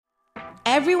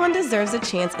Everyone deserves a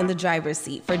chance in the driver's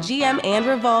seat. For GM and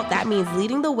Revolt, that means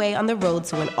leading the way on the road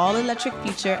to an all-electric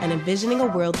future and envisioning a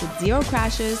world with zero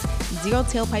crashes, zero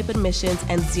tailpipe emissions,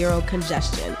 and zero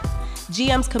congestion.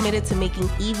 GM's committed to making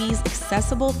EVs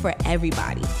accessible for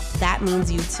everybody. That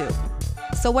means you too.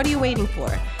 So what are you waiting for?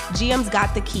 GM's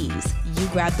got the keys. You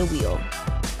grab the wheel.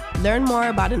 Learn more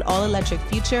about an all-electric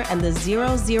future and the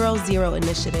 000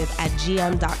 initiative at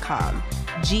gm.com.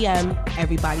 GM,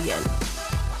 everybody in.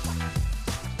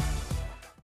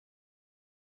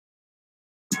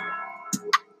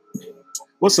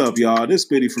 What's up, y'all? This is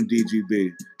Biddy from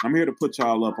DGB. I'm here to put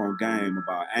y'all up on game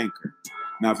about Anchor.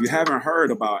 Now, if you haven't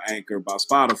heard about Anchor, about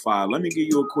Spotify, let me give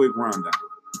you a quick rundown.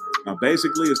 Now,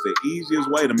 basically, it's the easiest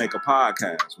way to make a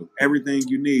podcast with everything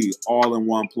you need all in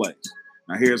one place.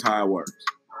 Now, here's how it works.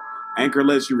 Anchor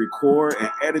lets you record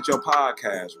and edit your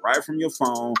podcast right from your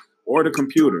phone or the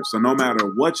computer. So no matter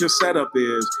what your setup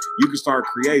is, you can start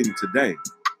creating today.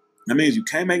 That means you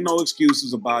can't make no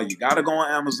excuses about you got to go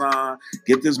on Amazon,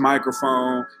 get this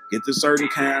microphone, get this certain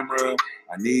camera,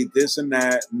 I need this and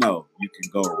that. No, you can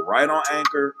go right on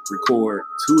Anchor, record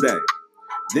today.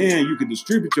 Then you can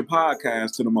distribute your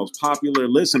podcast to the most popular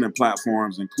listening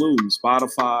platforms, including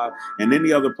Spotify and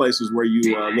any other places where you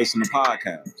listen to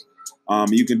podcasts.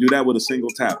 You can do that with a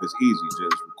single tap. It's easy.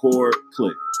 Just record,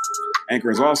 click. Anchor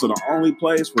is also the only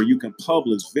place where you can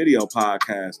publish video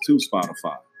podcasts to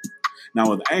Spotify. Now,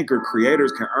 with Anchor,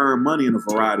 creators can earn money in a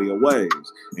variety of ways,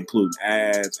 including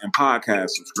ads and podcast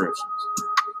subscriptions.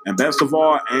 And best of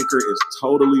all, Anchor is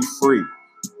totally free.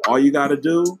 All you got to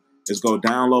do is go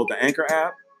download the Anchor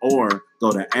app or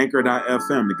go to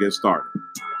anchor.fm to get started.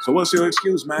 So what's your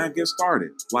excuse, man? Get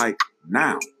started. Like,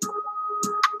 now.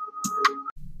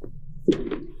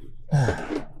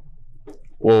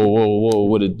 Whoa,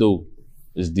 what it do?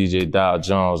 It's DJ Dow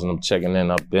Jones, and I'm checking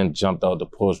in. I've been jumped out the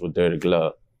Porch with Dirty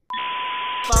Glove.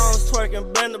 Phones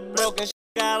twerking, been the broken shit,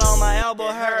 got on my elbow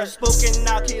hurt. Spooking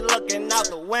out, keep looking out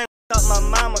the window, up my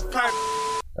mama curtain.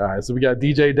 All right, so we got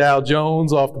DJ Dow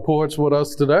Jones off the Porch with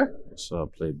us today. What's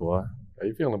up, Playboy? How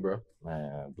you feeling, bro?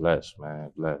 Man, blessed,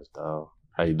 dog.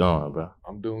 How you doing, bro?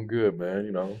 I'm doing good, man.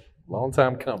 You know, long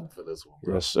time coming for this one,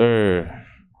 bro. Yes, sir.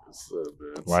 What's up,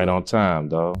 man? Right on time,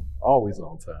 dog. Always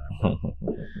on time.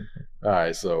 All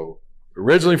right, so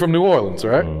originally from New Orleans,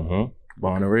 right? Mm-hmm.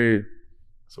 Born and raised.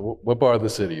 So what part of the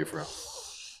city you from?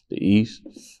 The East,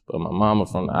 but my mama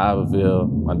from the Iberville,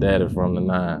 my daddy from the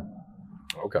 9.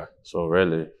 Okay. So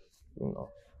really,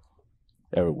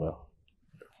 everywhere.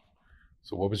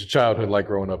 So what was your childhood like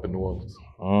growing up in New Orleans?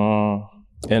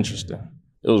 Interesting.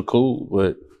 It was cool,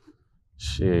 but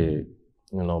shit,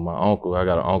 my uncle, I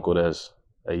got an uncle that's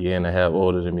a year and a half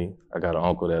older than me. I got an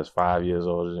uncle that's 5 years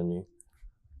older than me,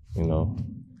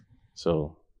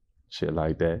 so shit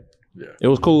like that. Yeah. It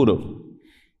was cool though.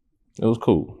 It was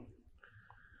cool.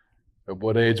 At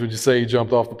what age would you say you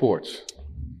jumped off the porch?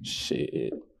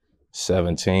 Shit,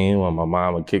 17 when my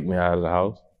mama kicked me out of the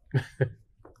house.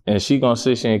 And she gonna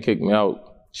say she ain't kick me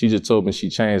out. She just told me she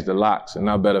changed the locks and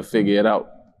I better figure it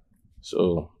out.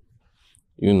 So,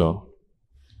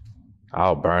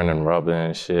 I was burning rubber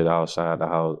and shit outside the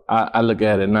house. I look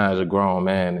at it now as a grown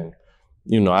man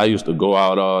and, I used to go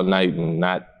out all night and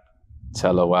not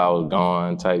tell her where I was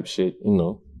going type shit,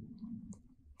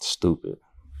 Stupid.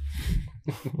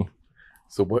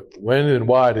 So when and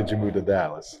why did you move to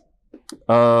Dallas?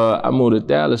 I moved to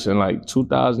Dallas in like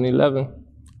 2011.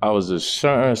 I was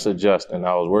insurance adjusting.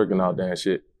 I was working out there and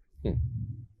shit.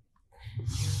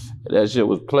 That shit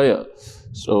was player.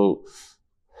 So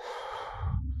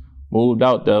moved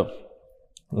out there,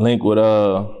 linked with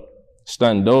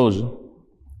Stunt Doja.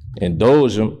 And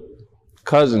Doja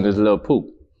cousin is Lil Poop.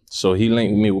 So he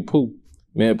linked me with Poop.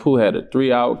 Me and Pooh had a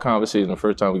 3-hour conversation the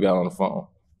first time we got on the phone.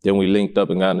 Then we linked up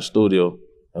and got in the studio,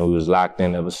 and we was locked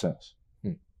in ever since.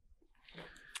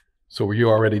 So were you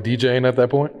already DJing at that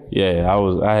point? Yeah,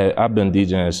 I've been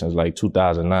DJing since like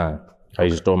 2009. Okay. I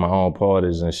used to throw my own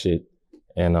parties and shit.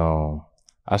 And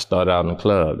I started out in the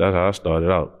club. That's how I started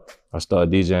out. I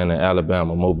started DJing in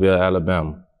Alabama, Mobile,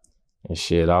 Alabama. And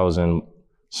shit, I was in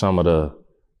some of the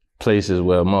places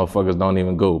where motherfuckers don't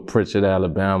even go. Pritchard,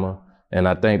 Alabama. And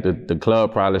I think that the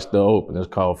club probably still open. It's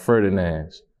called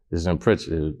Ferdinand's. It's in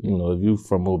Pritchard. If you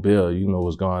from Mobile, you know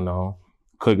what's going on.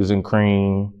 Cookies and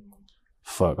cream,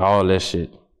 all that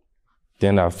shit.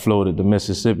 Then I floated to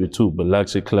Mississippi too,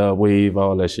 Biloxi Club Wave,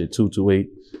 all that shit, 228.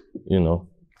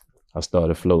 I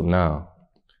started floating out.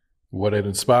 What had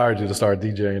inspired you to start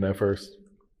DJing at first?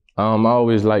 I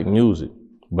always liked music,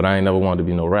 but I ain't never wanted to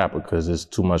be no rapper because it's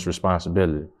too much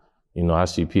responsibility. I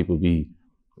see people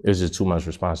it's just too much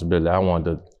responsibility. I wanted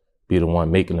to be the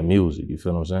one making the music, you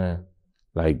feel what I'm saying?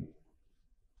 Like,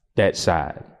 that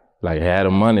side. Like, had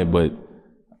the money, but,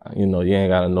 you know, you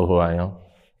ain't got to know who I am.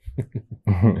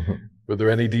 Were there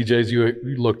any DJs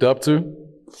you looked up to?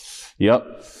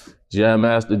 Yep. Jam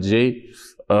Master G.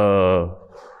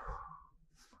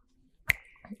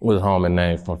 What's his homie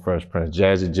name from Fresh Prince?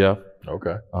 Jazzy Jeff.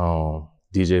 Okay.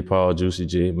 DJ Paul, Juicy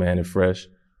G, Manny Fresh.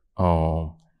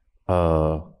 Rod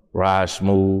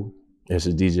Smooth. It's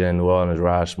a DJ in New Orleans,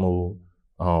 Rod Smooth.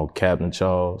 Captain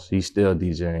Charles. He's still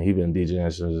DJing. He been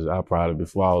DJing since probably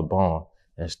before I was born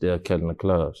and still killing the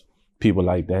clubs. People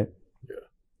like that. Yeah.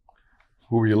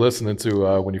 Who were you listening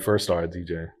to when you first started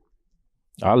DJing?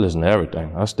 I listen to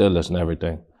everything. I still listen to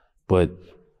everything. But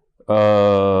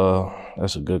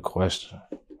that's a good question.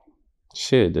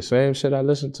 Shit, the same shit I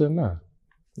listen to now.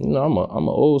 You know, I'm an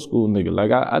old school nigga.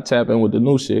 Like, I tap in with the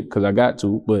new shit because I got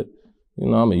to, but, you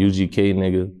know, I'm a UGK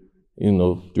nigga. You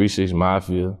know, 3-6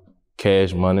 Mafia,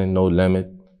 Cash Money, No Limit,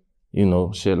 you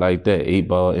know, shit like that. 8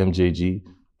 Ball, MJG,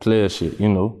 player shit, you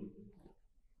know.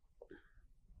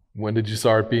 When did you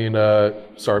start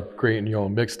creating your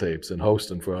own mixtapes and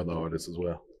hosting for other artists as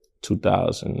well?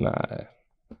 2009.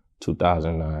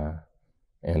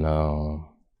 And,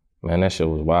 man, that shit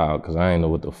was wild because I didn't know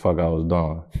what the fuck I was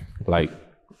doing. Like,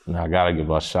 now I gotta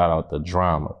give a shout out to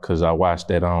Drama because I watched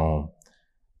that,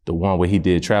 the one where he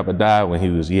did Trap or Die when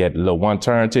he had the little one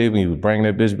turntable and he was bringing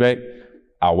that bitch back.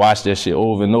 I watched that shit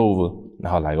over and over. And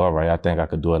I was like, all right, I think I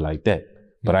could do it like that.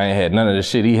 But I ain't had none of the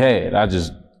shit he had. I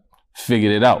just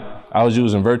figured it out. I was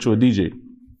using Virtual DJ.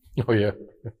 Oh, yeah.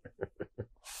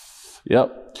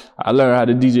 Yep. I learned how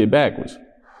to DJ backwards.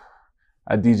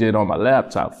 I DJ'd on my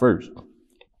laptop first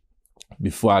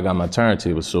before I got my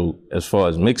turntable. So as far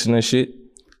as mixing and shit,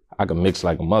 I can mix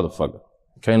like a motherfucker.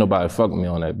 Can't nobody fuck with me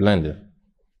on that blender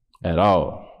at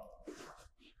all.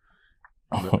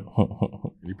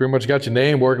 You pretty much got your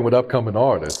name working with upcoming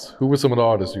artists. Who were some of the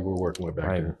artists you were working with back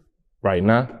then? Right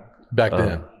now? Back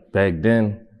then? Back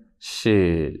then,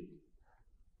 shit.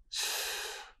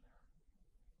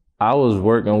 I was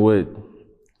working with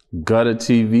Gutter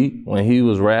TV when he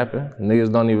was rapping.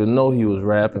 Niggas don't even know he was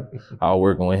rapping. I was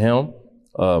working with him.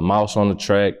 Mouse on the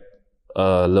Track,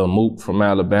 Lil Mook from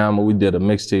Alabama. We did a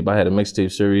mixtape. I had a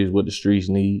mixtape series, What the Streets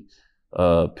Need.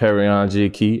 Perry on J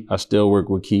Key. I still work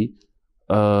with Key.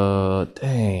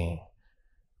 Dang.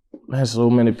 Man, so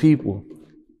many people.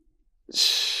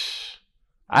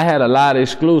 I had a lot of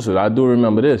exclusives. I do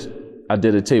remember this. I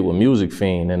did a tape with Music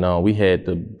Fiend, and we had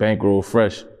the Bankroll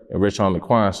Fresh and Rich Homie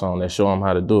Quan song that show him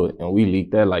how to do it. And we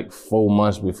leaked that like 4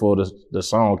 months before the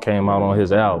song came out on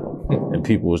his album. And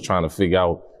people was trying to figure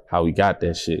out how we got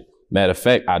that shit. Matter of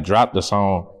fact, I dropped the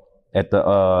song at the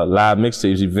live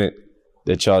mixtapes event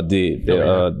that y'all did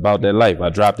about that life. I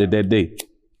dropped it that day.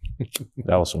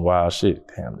 That was some wild shit.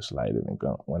 Damn, this light didn't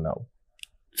went out.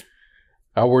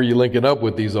 How were you linking up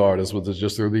with these artists? Was it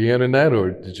just through the internet,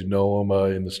 or did you know them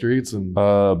in the streets? And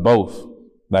both.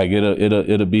 Like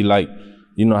it'll be like,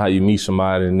 you know how you meet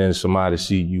somebody and then somebody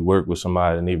see you work with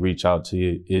somebody and they reach out to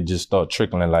you. It just start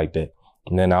trickling like that.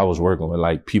 And then I was working with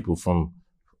like people from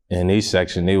in their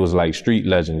section. They was like street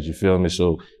legends. You feel me?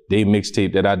 So they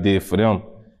mixtape that I did for them,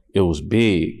 it was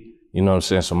big. You know what I'm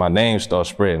saying? So my name started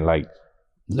spreading. Like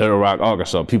Little Rock,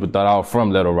 Arkansas. People thought I was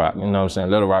from Little Rock. You know what I'm saying?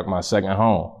 Little Rock, my second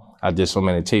home. I did so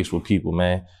many tapes with people,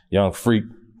 man. Young Freak,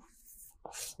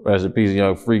 rest in peace,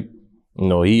 Young Freak. You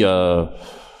know,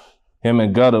 him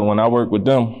and Gutter, when I worked with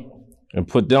them and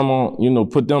put them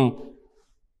on,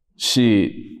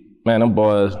 shit, man, them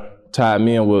boys tied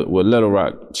me in with Little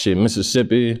Rock. Shit,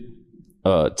 Mississippi,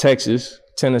 Texas,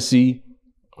 Tennessee.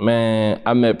 Man,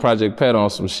 I met Project Pat on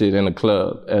some shit in the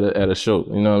club at a show,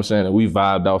 you know what I'm saying? And we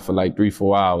vibed out for like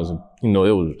 3-4 hours. And, you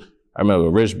know, I remember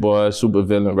Rich Boy, Super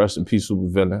Villain, rest in peace, Super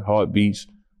Villain, Heartbeats,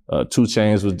 2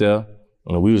 Chainz was there.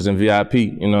 And we was in VIP,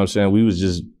 you know what I'm saying? We was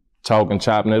just talking,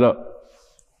 chopping it up.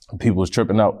 People was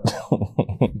tripping out.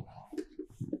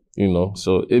 You know,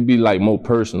 so it'd be like more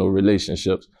personal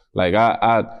relationships. Like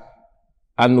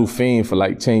I knew Fiend for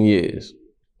like 10 years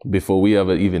before we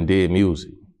ever even did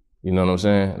music. You know what I'm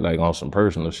saying? Like on some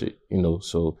personal shit, you know?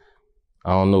 So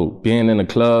I don't know, being in the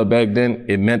club back then,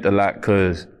 it meant a lot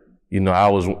because, you know, I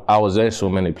was at so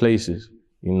many places,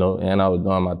 you know, and I was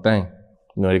doing my thing.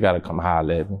 You know, they gotta come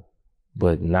holler at me.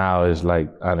 But now it's like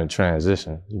I'm in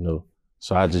transition, you know?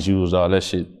 So I just used all that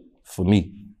shit for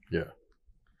me. Yeah.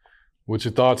 What's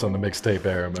your thoughts on the mixtape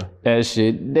era, man? That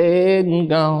shit dead and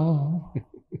gone.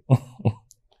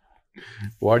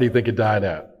 Why do you think it died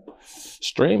out?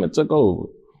 Streaming took over.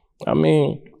 I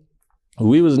mean,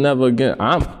 we was never against,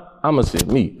 I'm gonna say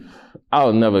me, I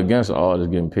was never against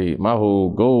artists getting paid. My whole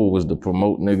goal was to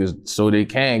promote niggas so they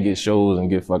can get shows and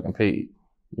get fucking paid.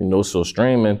 You know, so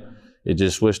streaming, it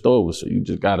just switched over. So you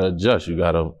just gotta adjust. You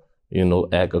gotta, you know,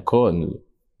 act accordingly.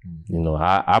 You know,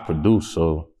 I produce,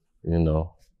 so, you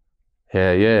know,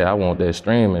 hell yeah, I want that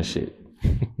streaming shit.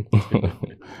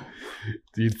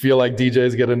 Do you feel like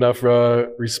DJs get enough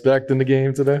respect in the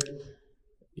game today?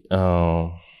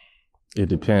 It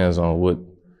depends on what.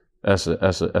 That's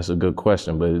a good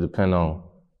question, but it depends on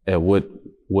at what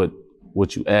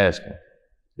you asking.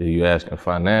 Are you asking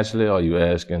financially, or are you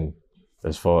asking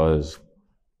as far as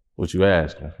what you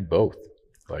asking? Both.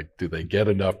 Like, do they get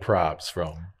enough props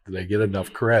do they get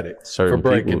enough credit Certain for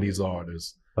breaking people, these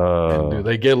artists? And do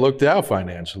they get looked out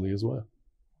financially as well?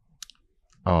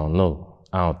 I don't know.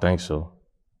 I don't think so.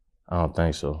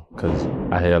 Cause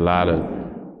I heard a lot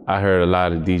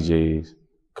of DJs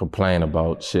complain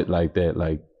about shit like that,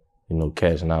 like, you know,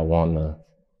 cats not wanting to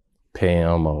pay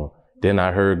them, or then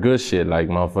I heard good shit like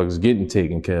motherfuckers getting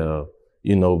taken care of,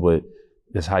 you know, but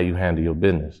it's how you handle your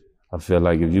business. I feel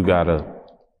like if you gotta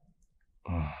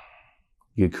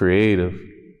get creative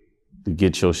to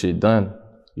get your shit done,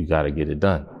 you gotta get it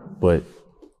done. But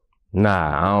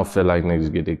nah, I don't feel like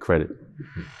niggas get their credit.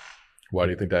 Why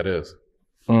do you think that is?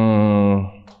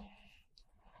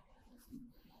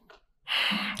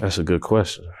 That's a good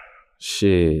question.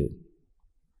 Shit.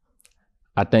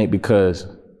 I think because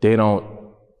they don't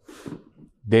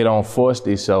force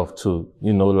themselves to,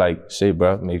 you know, like, say,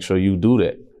 bro, make sure you do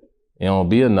that. It don't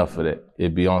be enough of that.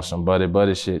 It be on some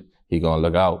buddy shit. He gonna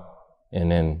look out.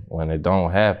 And then when it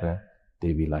don't happen,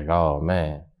 they be like, oh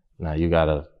man, now you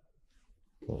gotta,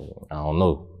 I don't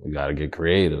know, you gotta get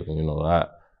creative. You know,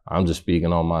 I'm just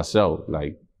speaking on myself.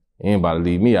 Like, anybody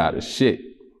leave me out of shit,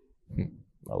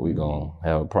 we gonna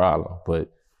have a problem.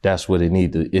 But that's what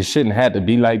it shouldn't have to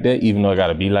be like that, even though it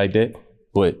gotta be like that.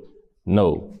 But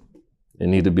no, it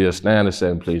need to be a standard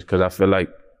set in place. Cause I feel like,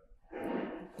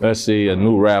 let's say a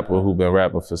new rapper who been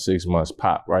rapping for 6 months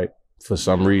pop, right? For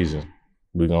some reason,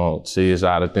 we gonna see it's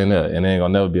out of thin air, and it ain't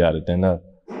gonna never be out of thin air.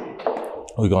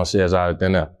 We gonna say it's out of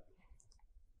thin air.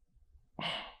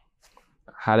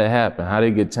 How that happen? How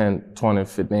they get 10, 20,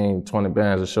 15, 20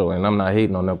 bands a show? And I'm not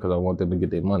hating on them because I want them to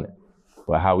get their money.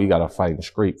 But how we gotta fight and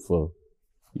scrape for,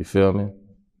 you feel me?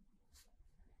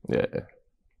 Yeah.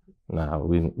 Nah,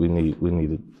 we need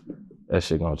to, that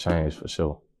shit gonna change for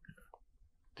sure.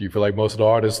 Do you feel like most of the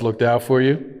artists looked out for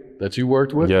you that you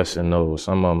worked with? Yes and no.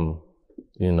 Some of them,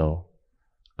 you know,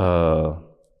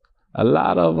 a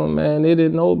lot of them, man, they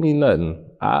didn't owe me nothing.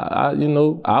 I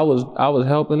was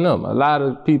helping them. A lot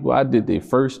of people, I did their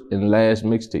first and last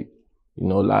mixtape. You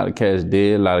know, a lot of cats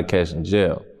dead, a lot of cats in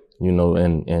jail. You know,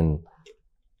 and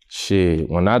shit,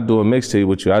 when I do a mixtape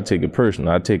with you, I take it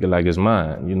personal. I take it like it's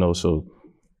mine, you know, so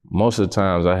most of the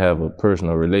times I have a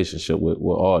personal relationship with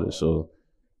artists, so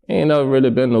ain't never really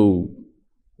been no,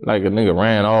 like a nigga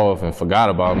ran off and forgot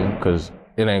about me, cause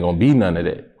it ain't gonna be none of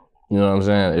that. You know what I'm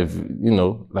saying? If, you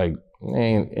know, like,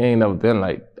 it ain't never been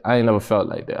like, I ain't never felt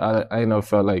like that. I ain't never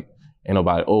felt like ain't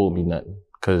nobody owed me nothing,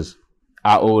 cause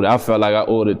I felt like I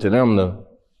owed it to them to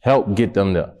help get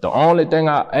them there. The only thing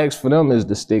I ask for them is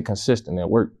to stay consistent at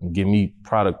work and give me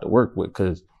product to work with,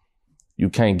 cause you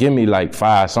can't give me like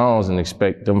 5 songs and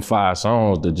expect them 5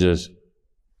 songs to just,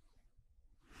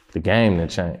 the game to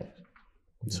change.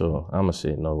 So I'ma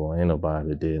say no, ain't nobody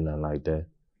that did nothing like that.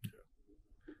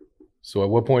 So at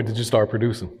what point did you start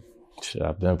producing? Shit,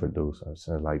 I've been producing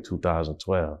since like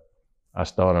 2012. I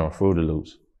started on Fruity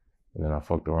Loops, and then I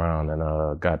fucked around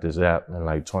and got this app in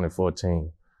like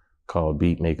 2014 called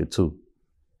Beatmaker 2,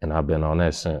 and I've been on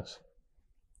that since.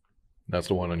 That's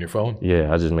the one on your phone?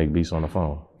 Yeah, I just make beats on the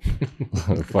phone.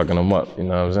 Fucking them up, you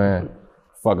know what I'm saying?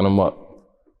 Fucking them up.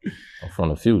 I'm from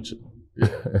the future.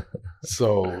 Yeah.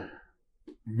 So,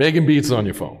 making beats on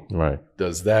your phone. Right.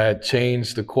 Does that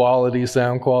change the quality,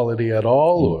 sound quality at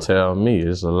all? You tell me.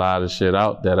 There's a lot of shit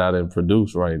out that I didn't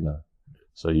produce right now.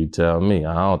 So you tell me.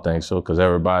 I don't think so, because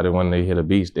everybody, when they hit a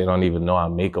beat, they don't even know I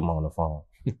make them on the phone.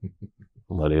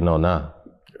 But they know now.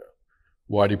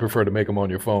 Why do you prefer to make them on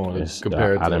your phone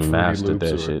compared to I done mastered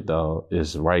that or... shit, dog.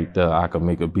 It's right there. I can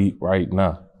make a beat right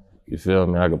now. You feel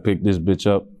me? I can pick this bitch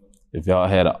up. If y'all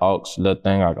had an aux little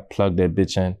thing, I could plug that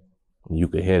bitch in, and you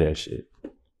could hear that shit,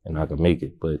 and I could make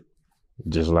it. But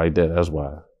just like that, that's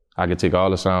why. I could take all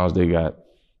the sounds they got.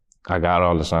 I got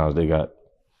all the sounds they got.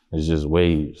 It's just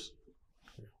waves.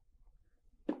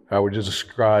 How would you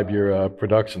describe your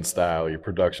production style, your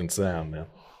production sound, man?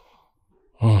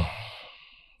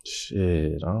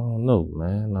 Shit, I don't know,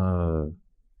 man.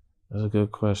 That's a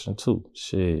good question too.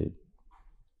 Shit.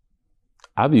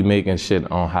 I be making shit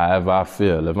on however I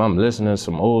feel. If I'm listening to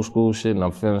some old school shit and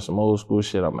I'm feeling some old school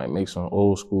shit, I might make some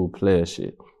old school player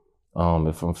shit.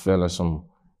 If I'm feeling some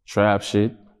trap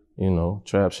shit,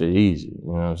 trap shit easy. You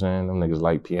know what I'm saying? Them niggas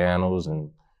like pianos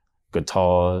and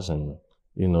guitars and,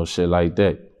 shit like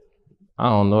that. I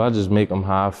don't know, I just make them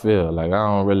how I feel. Like, I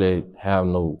don't really have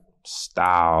no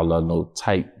style or no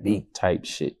type beat type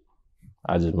shit.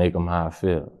 I just make them how I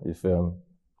feel. You feel me?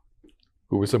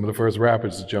 Who were some of the first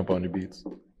rappers to jump on your beats?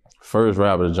 First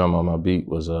rapper to jump on my beat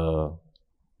was, I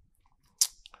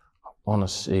wanna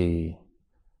say,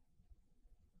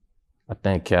 I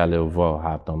think Khalil Vol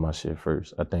hopped on my shit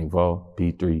first. I think Vol,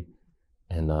 B3,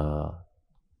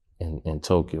 and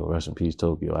Tokyo, rest in peace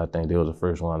Tokyo. I think they was the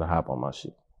first one to hop on my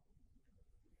shit.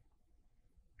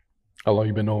 How long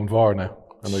you been knowing Var now?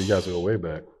 I know you guys go way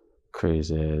back.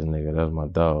 Crazy ass nigga, that's my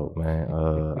dog, man.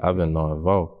 I've been knowing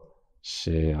Vol,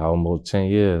 shit, almost 10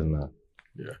 years now.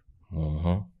 Yeah.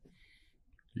 Mm-hmm.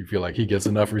 You feel like he gets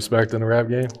enough respect in the rap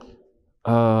game?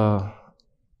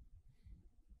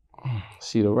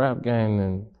 See, the rap game,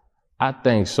 and I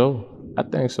think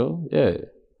so, yeah.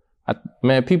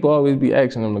 Man, people always be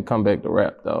asking them to come back to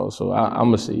rap, dog. So I'm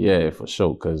gonna say yeah, for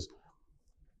sure, cause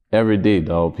every day,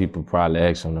 dog, people probably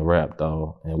ask them to rap,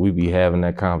 dog. And we be having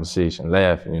that conversation,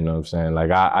 laughing, you know what I'm saying?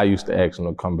 Like, I used to ask him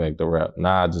to come back to rap.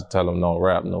 Now I just tell him don't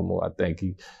rap no more. I think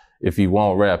if he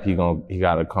won't rap, he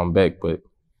gotta come back. But,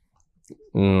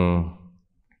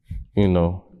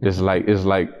 it's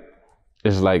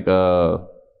like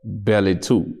Belly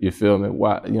 2, you feel me?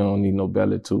 Why you don't need no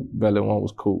Belly 2? Belly 1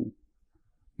 was cool.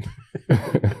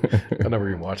 I never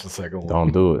even watched the second one.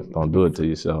 Don't do it. Don't do it to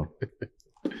yourself.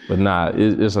 But nah,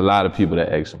 it's a lot of people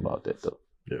that ask about that though.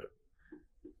 Yeah.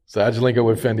 So how'd you link up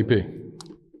with Fendi P?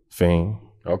 Fiend.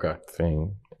 Okay.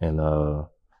 Fiend. And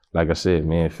like I said,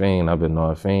 me and Fiend, I've been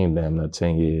knowing Fiend damn near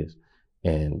 10 years.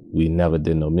 And we never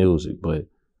did no music, but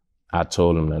I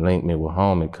told him to link me with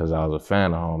Homie because I was a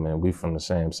fan of Homie and we from the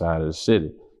same side of the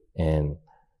city. And,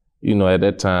 at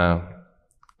that time,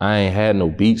 I ain't had no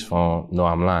beats for him. No,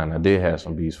 I'm lying. I did have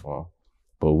some beats for him.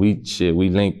 But we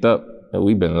linked up and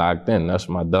we been locked in. That's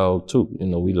my dog too.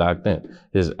 We locked in.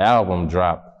 His album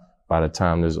dropped by the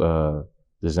time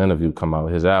this interview come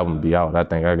out. His album be out. I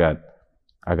think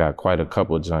I got quite a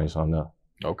couple of joints on there.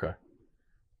 Okay.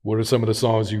 What are some of the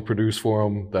songs you produced for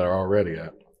him that are already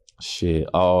out? Shit,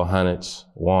 All Hundreds,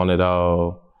 Want It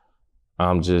All,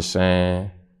 I'm Just Saying,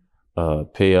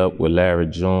 Pay Up with Larry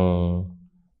June.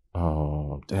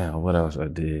 Damn, what else I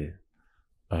did?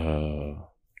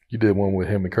 You did one with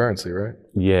him and Currency, right?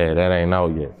 Yeah, that ain't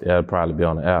out yet. That'll probably be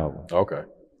on the album. Okay.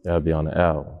 That'll be on the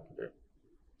album. Yeah.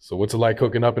 So what's it like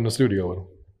cooking up in the studio with him?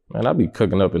 Man, I be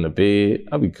cooking up in the bed.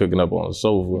 I be cooking up on the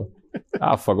sofa.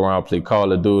 I fuck around, play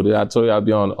Call of Duty. I told you I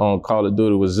be on Call of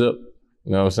Duty with Zip.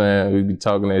 You know what I'm saying? We be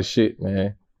talking that shit,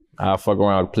 man. I fuck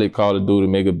around, play Call of Duty,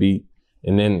 make a beat.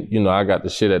 And then, I got the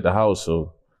shit at the house,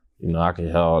 so, I can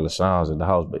hear all the sounds at the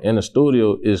house. But in the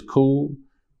studio, it's cool.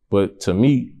 But to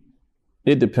me,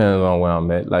 it depends on where I'm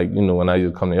at. Like, when I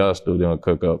used to come to your studio and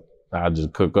cook up, I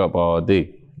just cook up all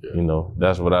day. Yeah.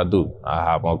 That's what I do. I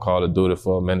hop on Call of Duty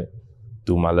for a minute,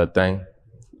 do my little thing,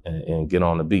 and get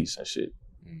on the beats and shit.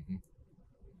 Mm-hmm.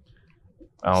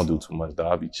 I don't do too much,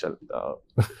 dog. I be chilling, dog.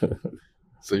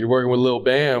 So you're working with Lil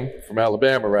Bam from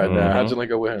Alabama right now. How'd you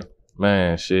link up with him?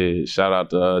 Man, shit, shout out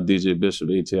to DJ Bishop,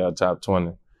 ATL Top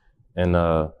 20.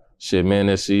 And shit, man,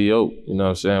 that CEO, you know what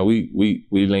I'm saying? We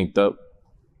linked up.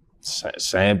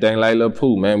 Same thing like Lil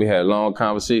Pooh, man. We had a long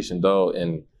conversation, dog.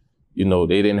 And,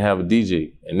 they didn't have a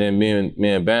DJ. And then me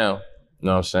and Bam, you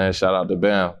know what I'm saying? Shout out to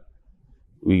Bam.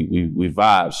 We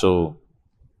vibe. So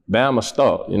Bam a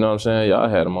star, you know what I'm saying? Y'all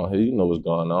had him on here, you know what's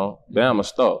going on. Bam a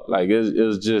star. Like, it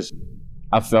was just,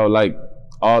 I felt like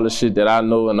all the shit that I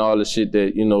know and all the shit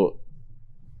that,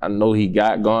 I know he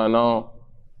got going on,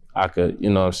 I could, you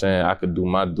know what I'm saying? I could do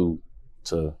my due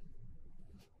to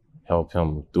help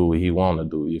him do what he want to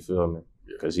do, you feel me?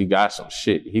 Because he got some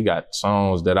shit. He got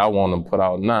songs that I want him to put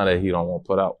out now that he don't want to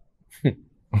put out.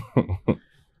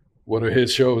 What are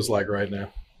his shows like right now?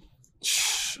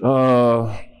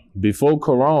 Before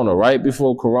Corona, right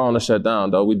before Corona shut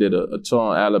down, though, we did a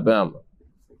tour in Alabama.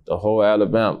 The whole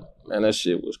Alabama. Man, that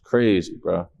shit was crazy,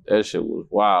 bro. That shit was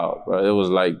wild, bro. It was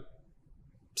like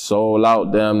sold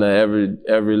out damn near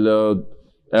every little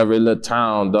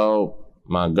town, dog.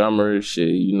 Montgomery, shit,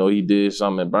 he did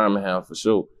something in Birmingham for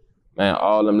sure. Man,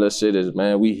 all them little cities,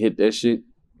 man, we hit that shit.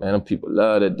 Man, them people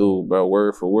love that dude, bro,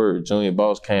 word for word. Junior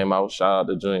Boss came out, shout out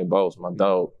to Junior Boss, my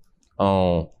dog.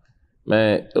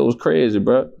 Man, it was crazy,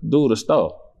 bro. Dude a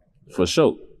star, for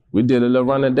sure. We did a little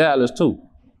run in Dallas, too.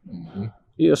 Mm-hmm.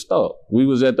 He a star. We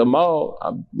was at the mall,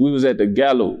 we was at the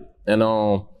Gallo, and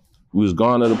we was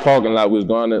going to the parking lot, we was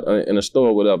going in the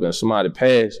store, whatever, and somebody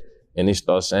passed, and he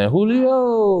started saying,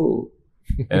 Julio.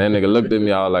 And that nigga looked at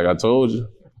me, I was like, I told you.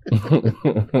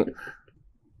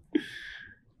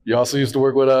 You also used to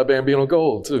work with Bambino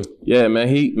Gold too. Yeah,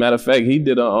 man. Matter of fact, he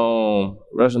did a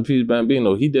rest in peace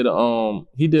Bambino. He did a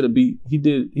beat. He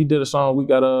did a song we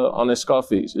got on that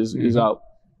Scarface. It's out.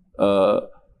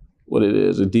 What it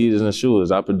is, Adidas and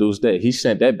Shoes. I produced that. He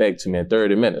sent that back to me in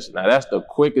 30 minutes. Now that's the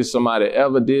quickest somebody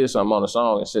ever did something on a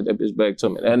song and sent that bitch back to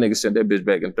me. That nigga sent that bitch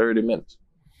back in 30 minutes.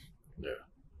 Yeah.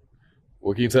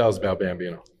 What can you tell us about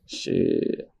Bambino?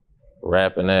 Shit.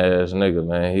 Rapping ass nigga,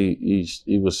 man.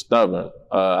 He was stubborn.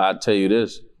 I tell you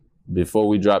this, before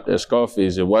we dropped that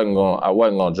Scarface, I wasn't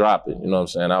gonna drop it. You know what I'm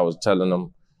saying? I was telling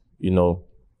him, you know,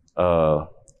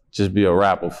 just be a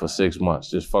rapper for 6 months.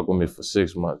 Just fuck with me for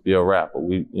 6 months. Be a rapper.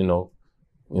 I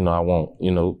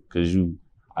won't, cause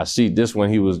I see this when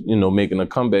he was, making a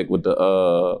comeback with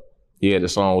he had the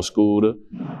song with Scooter.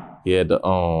 He had the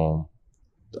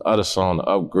other song, The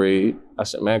Upgrade. I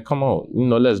said, man, come on,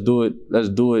 let's do it. Let's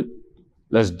do it.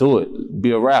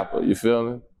 Be a rapper, you feel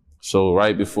me? So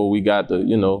right before we got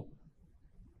he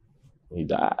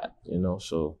died,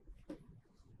 so.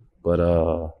 But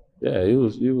yeah, he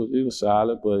was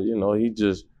solid, but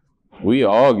we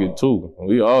argued too.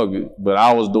 But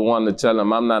I was the one to tell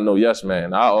him I'm not no yes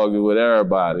man. I argue with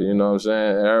everybody, you know what I'm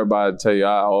saying? Everybody tell you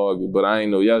I argue, but I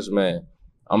ain't no yes man.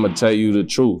 I'm gonna tell you the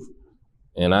truth.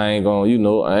 And I ain't gonna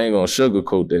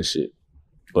sugarcoat that shit.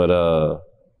 But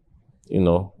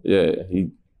yeah,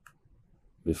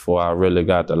 before I really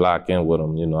got to lock in with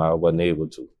him, I wasn't able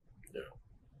to. Yeah.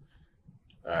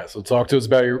 All right, so talk to us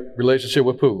about your relationship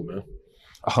with Pooh, man.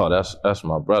 Oh, that's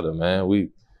my brother, man. We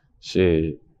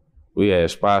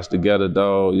had spots together,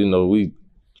 dog. I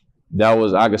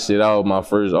could say that was my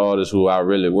first artist who I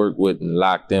really worked with and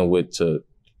locked in with to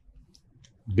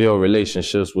build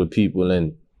relationships with people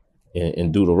and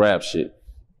do the rap shit.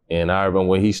 And I remember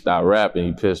when he stopped rapping,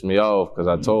 he pissed me off because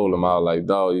I told him, I was like,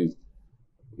 dog,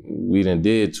 we done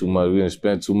did too much. We done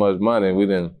spent too much money. We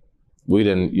didn't,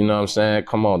 you know what I'm saying?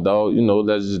 Come on, dog,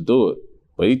 let's just do it.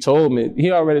 But he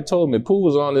already told me, Pooh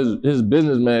was on his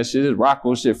businessman shit, his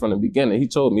Rocco shit from the beginning. He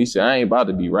told me, he said, I ain't about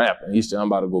to be rapping. He said, I'm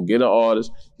about to go get an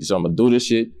artist. He said, I'm gonna do this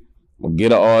shit. I'm gonna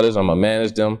get an artist, I'm gonna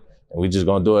manage them, and we just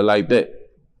gonna do it like that.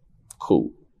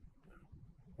 Cool.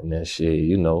 And that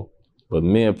shit, But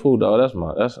me and Pooh, dog, that's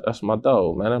my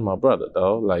dog, man. That's my brother,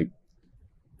 dog. Like,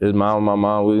 his mom, my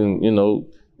mom, we didn't,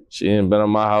 she ain't been in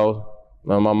my house,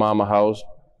 been in my mama's house.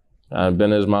 I've been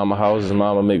to his mama's house. His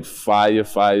mama make fire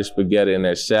spaghetti, and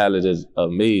that salad is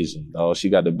amazing, dog. She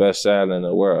got the best salad in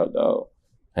the world, dog.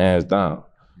 Hands down.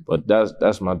 But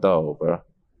that's my dog, bro.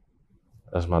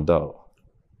 That's my dog.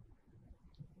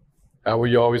 How will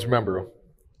you always remember him?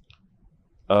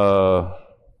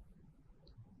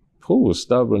 Pooh was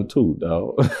stubborn too,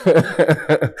 dog.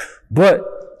 But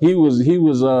he was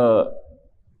a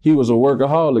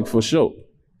workaholic for sure.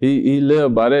 He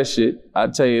lived by that shit. I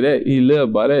tell you that. He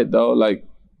lived by that, dog. Like,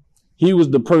 he was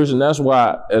the person, that's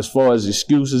why, as far as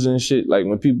excuses and shit, like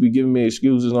when people be giving me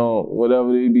excuses on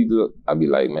whatever they be, I be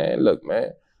like, man, look,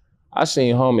 man, I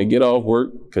seen homie get off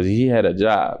work because he had a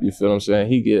job. You feel what I'm saying?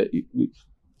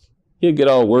 He'll get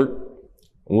off work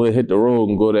and we'll hit the road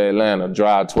and go to Atlanta,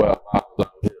 drive 12 hours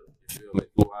up here, you feel me?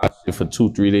 Go out there for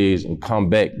 2-3 days and come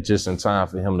back just in time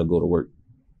for him to go to work.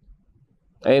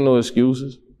 Ain't no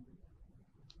excuses.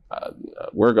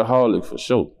 Workaholic for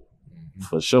sure. Mm-hmm.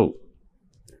 For sure.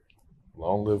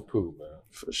 Long live Pooh, man.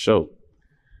 For sure.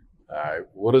 All right.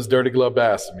 What does Dirty Glove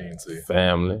Bastard mean to you?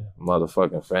 Family.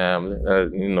 Motherfucking family.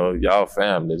 Y'all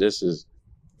family. This is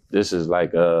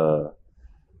like, man,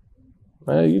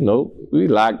 we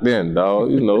locked in, dog.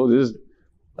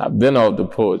 I've been off the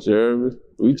porch, you heard me?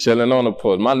 We chilling on the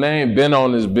porch. My name been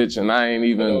on this bitch and I ain't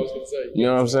even, you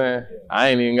know what I'm saying? I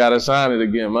ain't even gotta sign it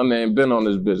again. My name been on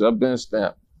this bitch. I've been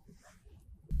stamped.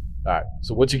 All right.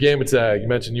 So what's your gamer tag? You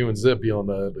mentioned you and Zippy on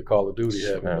the Call of Duty.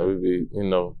 Man, we be,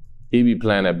 he be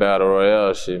playing that Battle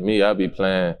Royale shit. Me, I be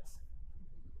playing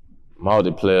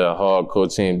multiplayer,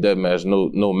 hardcore team deathmatch,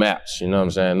 no maps. You know what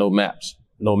I'm saying? No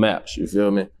maps. You feel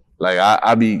me? Like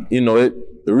I be, the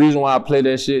reason why I play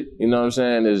that shit, you know what I'm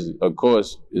saying, is of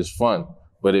course it's fun,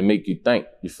 but it make you think.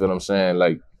 You feel what I'm saying?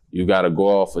 Like you gotta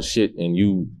go off of shit and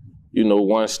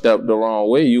one step the wrong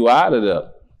way, you out of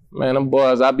there. Man, them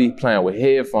boys, I be playing with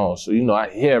headphones, so I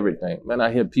hear everything. Man,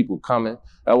 I hear people coming.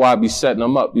 That's why I be setting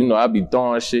them up. I be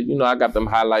throwing shit. I got them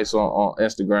highlights on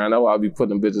Instagram. That's why I be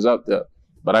putting them bitches up there.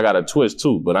 But I got a Twitch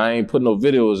too, but I ain't putting no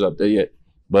videos up there yet.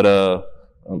 But I'm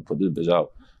gonna put this bitch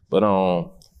out. But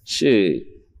shit,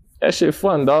 that shit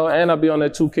fun, dog. And I be on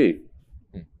that 2K,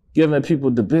 giving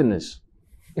people the business.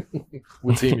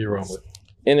 What team you run with?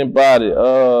 Anybody,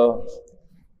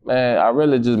 man, I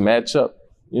really just match up.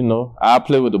 you know, I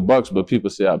play with the Bucks, but people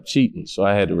say I'm cheating, so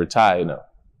I had to retire now.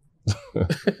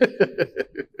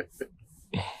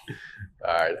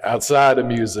 All right. Outside of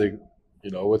music, you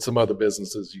know, what's some other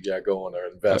businesses you got going or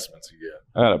investments you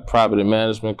got? I got a property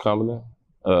management company.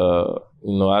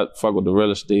 You know, I fuck with the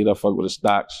real estate. I fuck with the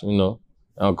stocks, you know.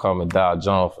 I don't call me Dow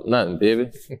Jones for nothing,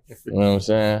 baby. You know what I'm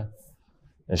saying?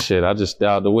 And shit, I just stay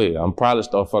out the way. I'm probably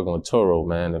start fucking with Toro,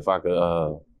 man. If I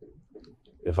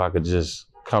could just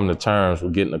come to terms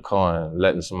with getting a car and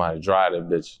letting somebody drive that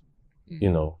bitch,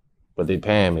 you know. But they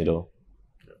paying me though.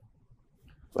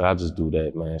 But I just do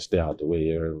that, man. Stay out the way,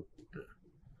 you heard me?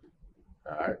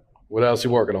 All right. What else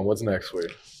you working on? What's next for you?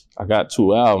 I got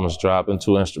 2 albums dropping,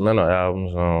 2 instrumental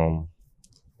albums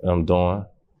I'm doing.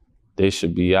 They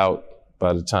should be out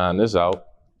by the time this out.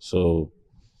 So,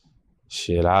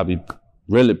 shit, I'll be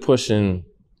really pushing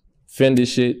Fendi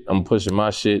shit. I'm pushing my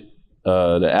shit.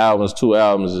 The albums, 2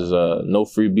 albums is No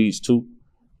Free Beats 2.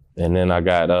 And then I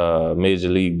got Major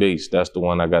League Bass. That's the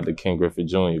one I got the Ken Griffey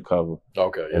Jr. cover.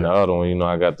 Okay. Yeah. And the other one, you know,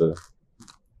 I got the,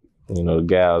 you know, the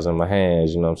gals in my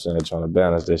hands, you know what I'm saying, trying to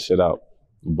balance that shit out.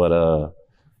 But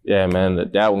yeah, man,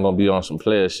 that one gonna be on some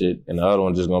player shit, and the other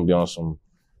one just gonna be on some,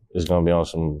 it's gonna be on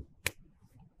some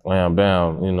wham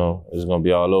bam, you know, it's gonna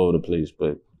be all over the place,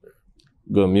 but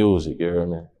good music, you hear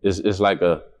me? It's like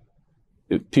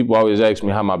people always ask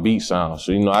me how my beat sounds.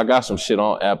 So, you know, I got some shit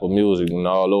on Apple Music and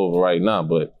all over right now,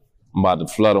 but I'm about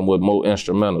to flood them with more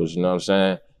instrumentals, you know what I'm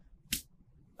saying?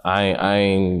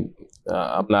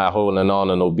 I'm not holding on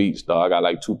to no beats, though. I got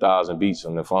like 2,000 beats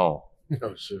on the phone.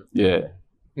 Oh, shit. Yeah.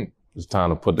 It's time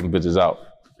to put them bitches out.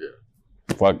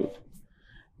 Yeah. Fuck it.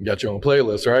 You got your own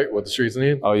playlist, right? What the Streets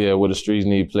Need? Oh, yeah, What the Streets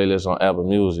Need playlist on Apple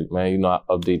Music, man. You know, I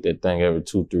update that thing every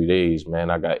 2-3 days,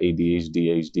 man. I got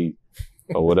ADHD, HD,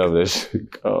 or whatever that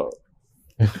shit called.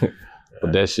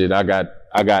 But that shit, I got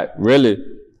really,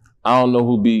 I don't know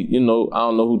who be, you know, I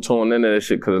don't know who tuned into that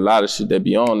shit, because a lot of shit that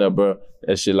be on there, bro,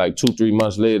 that shit like 2-3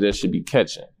 months later, that shit be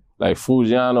catching. Like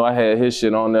Fujiano, I had his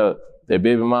shit on there, that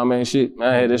Baby Mama and shit, man,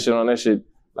 I had this shit on that shit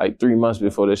like 3 months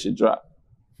before that shit dropped.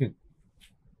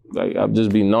 Like, I'll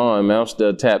just be knowing, man, I'm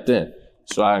still tapped in.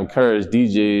 So I encourage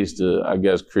DJs to, I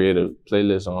guess, create a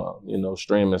playlist on, you know,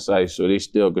 streaming sites so they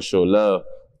still can show love,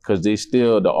 because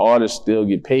the artists still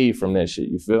get paid from that shit,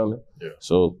 you feel me? Yeah.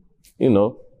 So, you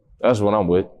know, that's what I'm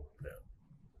with.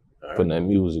 Yeah. Right. Putting that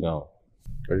music on.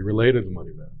 Are you related to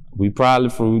Money Man? We probably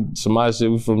somebody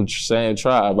said we from the same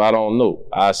tribe. I don't know.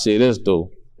 I say this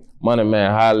though. Money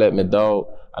Man, holla at me, dog.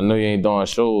 I know you ain't doing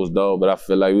shows, dog, but I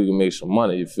feel like we can make some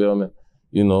money, you feel me?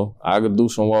 You know, I could do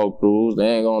some walkthroughs.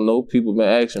 They ain't gonna know. People been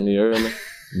asking me, you heard me?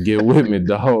 Get with me,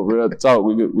 dog. Real talk.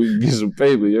 We can get some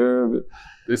paper, you heard me?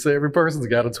 They say every person's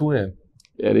got a twin.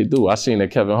 Yeah, they do. I seen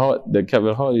that Kevin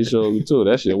Hardy show too.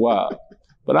 That shit wild.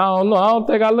 But I don't know. I don't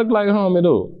think I look like homie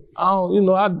though. I don't, you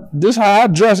know, this how I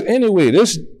dress anyway.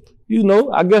 This, you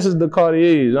know, I guess it's the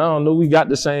Cartiers. I don't know. We got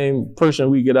the same person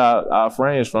we get our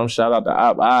frames from. Shout out to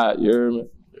Op, you heard me?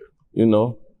 You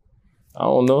know, I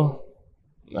don't know.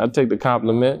 I take the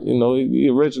compliment. You know, he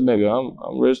a rich nigga.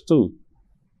 I'm rich too.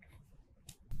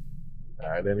 All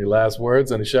right, any last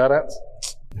words? Any shout outs?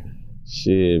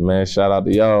 Shit, man. Shout out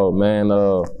to y'all, man.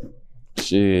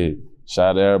 Shit. Shout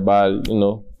out to everybody, you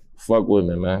know. Fuck with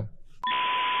me, man.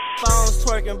 Phones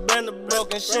twerking, blender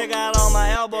broken, shit got on my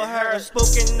elbow hurt.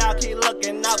 Spooking out, keep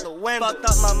looking out the window. Fucked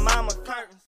up my mama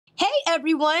curtains. Hey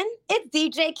everyone, it's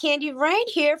DJ Candy Rain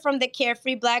here from the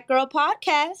Carefree Black Girl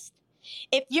Podcast.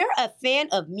 If you're a fan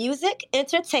of music,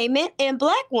 entertainment, and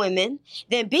Black women,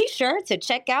 then be sure to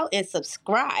check out and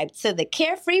subscribe to the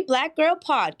Carefree Black Girl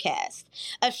Podcast,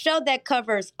 a show that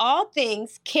covers all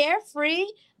things carefree,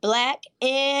 Black,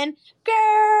 and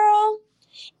girl.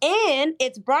 And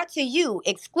it's brought to you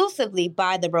exclusively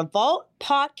by the Revolt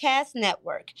Podcast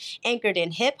Network, anchored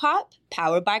in hip-hop,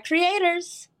 powered by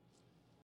creators.